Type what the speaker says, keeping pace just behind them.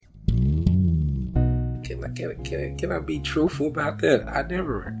Like, can I be truthful about that? I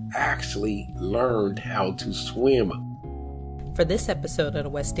never actually learned how to swim. For this episode of the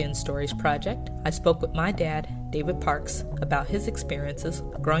West End Stories Project, I spoke with my dad, David Parks, about his experiences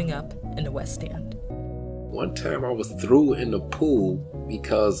growing up in the West End. One time I was through in the pool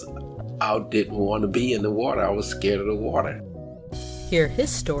because I didn't want to be in the water. I was scared of the water. Hear his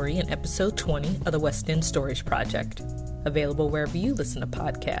story in episode 20 of the West End Stories Project, available wherever you listen to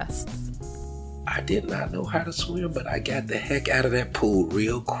podcasts. I did not know how to swim, but I got the heck out of that pool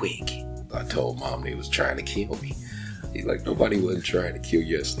real quick. I told Mom they was trying to kill me. He's like, nobody wasn't trying to kill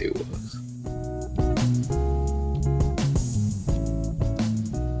you. Yes, they was.